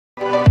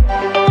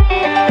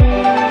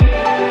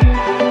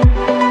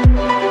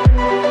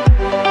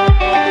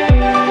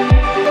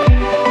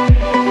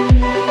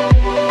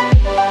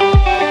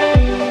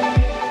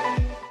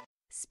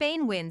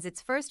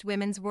its first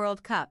Women's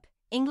World Cup,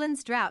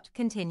 England's drought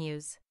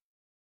continues.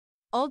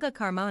 Olga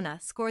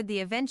Carmona scored the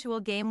eventual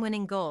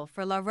game-winning goal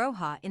for La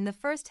Roja in the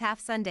first half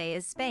Sunday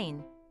as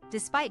Spain,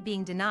 despite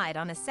being denied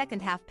on a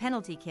second-half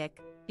penalty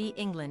kick, beat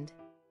England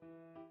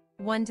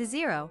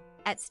 1-0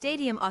 at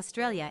Stadium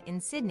Australia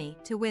in Sydney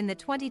to win the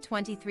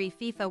 2023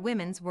 FIFA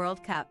Women's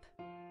World Cup.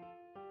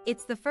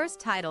 It's the first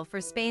title for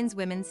Spain's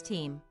women's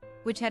team,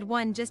 which had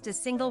won just a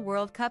single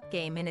World Cup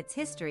game in its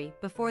history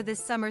before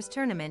this summer's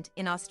tournament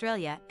in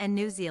Australia and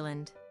New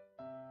Zealand.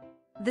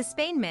 The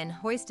Spain men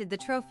hoisted the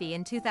trophy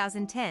in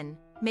 2010,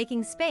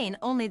 making Spain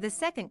only the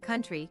second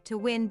country to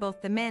win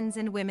both the men's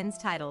and women's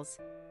titles,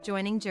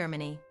 joining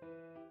Germany.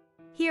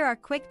 Here are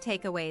quick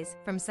takeaways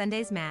from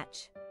Sunday's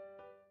match.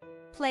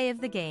 Play of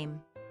the game.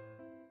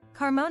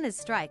 Carmona's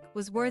strike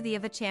was worthy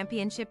of a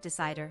championship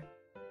decider.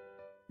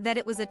 That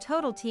it was a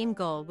total team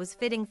goal was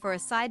fitting for a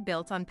side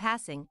built on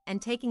passing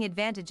and taking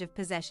advantage of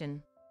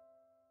possession.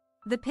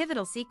 The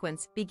pivotal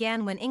sequence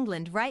began when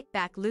England right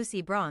back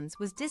Lucy Bronze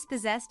was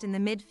dispossessed in the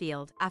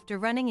midfield after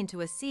running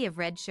into a sea of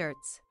red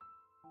shirts.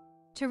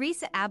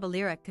 Teresa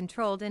Abelira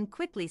controlled and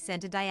quickly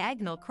sent a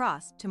diagonal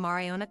cross to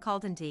Mariona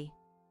Caldanti,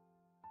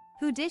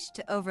 who dished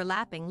to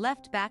overlapping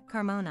left-back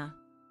Carmona.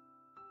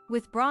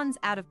 With Bronze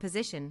out of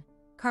position,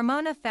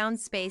 Carmona found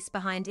space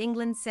behind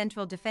England's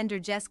central defender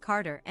Jess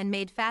Carter and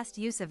made fast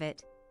use of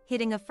it,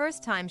 hitting a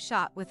first-time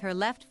shot with her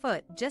left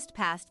foot just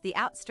past the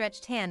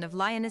outstretched hand of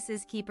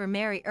Lionesses keeper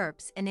Mary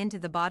Earps and into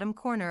the bottom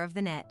corner of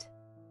the net.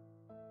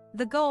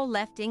 The goal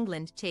left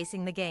England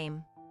chasing the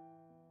game.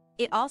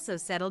 It also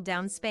settled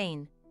down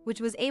Spain,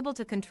 which was able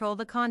to control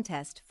the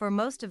contest for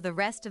most of the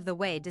rest of the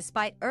way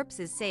despite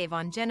Earps's save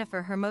on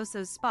Jennifer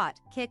Hermoso's spot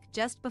kick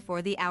just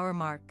before the hour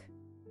mark.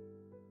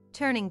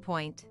 Turning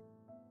point.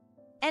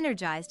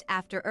 Energized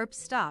after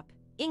Earp's stop,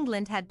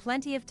 England had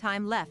plenty of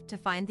time left to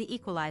find the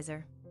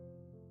equalizer.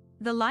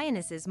 The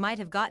Lionesses might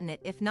have gotten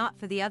it if not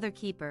for the other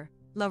keeper,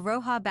 La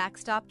Roja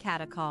backstop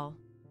Call.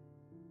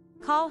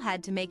 Call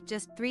had to make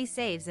just 3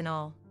 saves in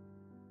all.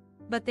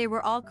 But they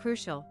were all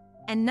crucial,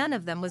 and none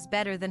of them was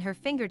better than her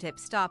fingertip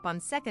stop on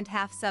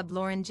second-half sub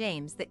Lauren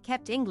James that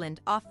kept England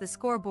off the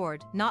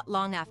scoreboard not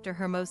long after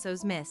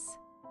Hermoso's miss.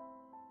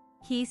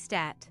 Key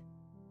stat.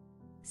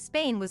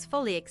 Spain was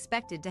fully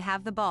expected to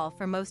have the ball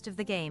for most of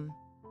the game.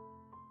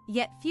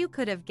 Yet few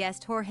could have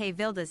guessed Jorge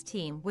Vilda's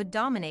team would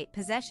dominate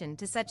possession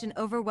to such an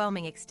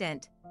overwhelming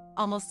extent,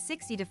 almost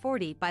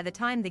 60-40 by the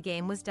time the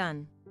game was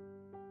done.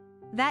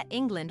 That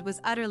England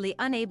was utterly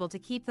unable to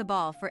keep the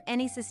ball for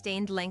any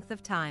sustained length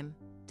of time,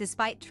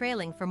 despite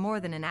trailing for more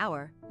than an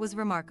hour, was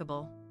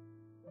remarkable.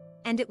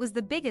 And it was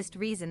the biggest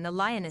reason the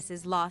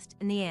Lionesses lost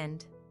in the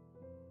end.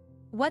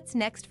 What's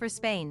next for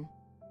Spain?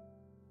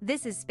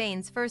 This is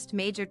Spain's first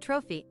major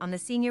trophy on the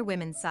senior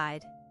women's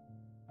side.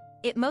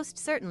 It most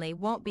certainly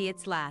won't be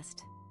its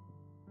last.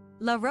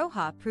 La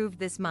Roja proved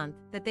this month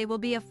that they will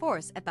be a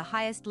force at the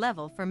highest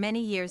level for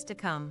many years to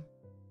come.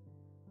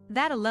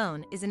 That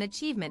alone is an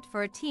achievement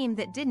for a team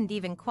that didn't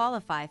even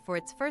qualify for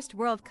its first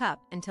World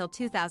Cup until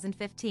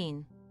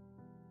 2015.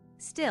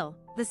 Still,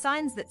 the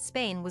signs that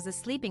Spain was a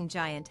sleeping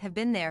giant have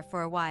been there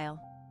for a while.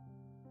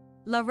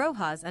 La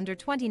Roja's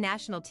under-20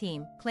 national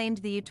team claimed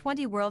the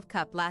U20 World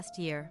Cup last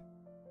year.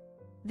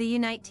 The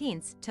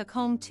U19s took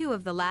home 2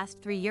 of the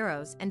last 3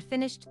 Euros and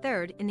finished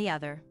third in the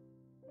other.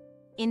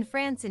 In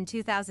France in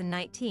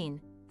 2019,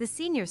 the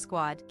senior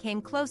squad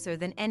came closer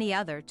than any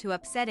other to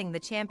upsetting the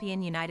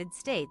champion United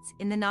States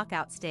in the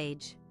knockout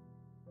stage.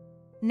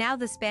 Now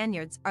the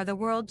Spaniards are the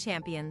world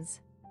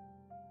champions.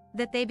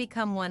 That they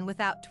become one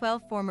without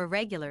 12 former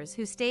regulars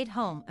who stayed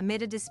home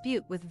amid a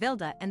dispute with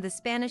Vilda and the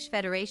Spanish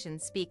Federation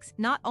speaks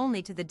not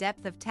only to the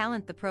depth of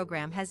talent the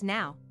program has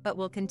now, but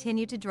will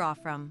continue to draw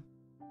from.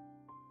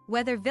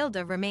 Whether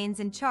Vilda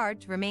remains in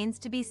charge remains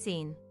to be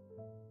seen.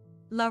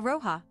 La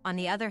Roja, on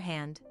the other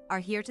hand, are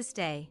here to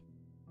stay.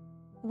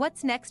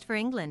 What's next for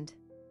England?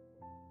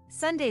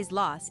 Sunday's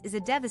loss is a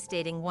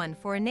devastating one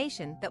for a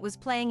nation that was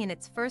playing in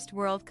its first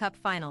World Cup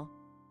final,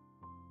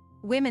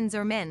 women's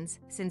or men's,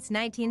 since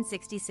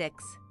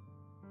 1966.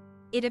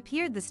 It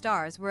appeared the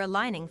stars were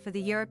aligning for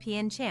the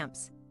European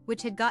champs,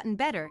 which had gotten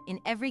better in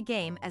every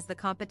game as the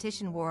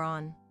competition wore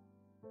on.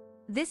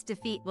 This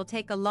defeat will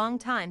take a long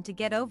time to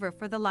get over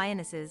for the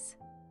Lionesses.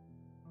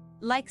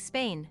 Like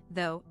Spain,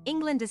 though,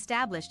 England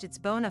established its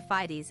bona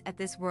fides at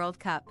this World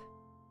Cup.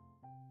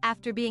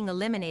 After being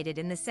eliminated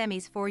in the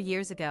semis 4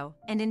 years ago,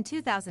 and in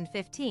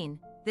 2015,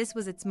 this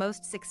was its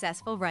most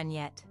successful run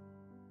yet.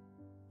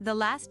 The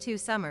last 2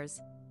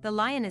 summers, the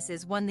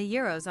Lionesses won the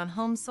Euros on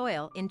home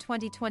soil in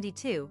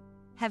 2022,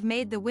 have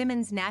made the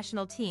women's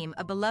national team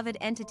a beloved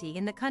entity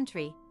in the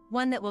country,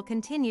 one that will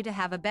continue to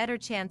have a better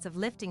chance of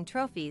lifting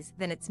trophies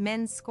than its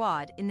men's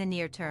squad in the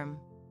near term.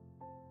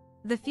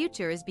 The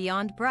future is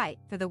beyond bright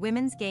for the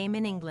women's game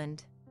in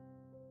England.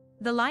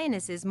 The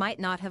Lionesses might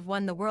not have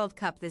won the World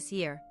Cup this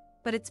year,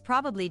 but it's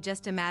probably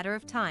just a matter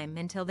of time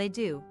until they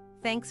do.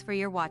 Thanks for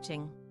your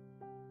watching.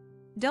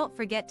 Don't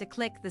forget to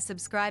click the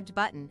subscribed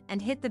button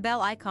and hit the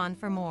bell icon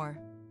for more.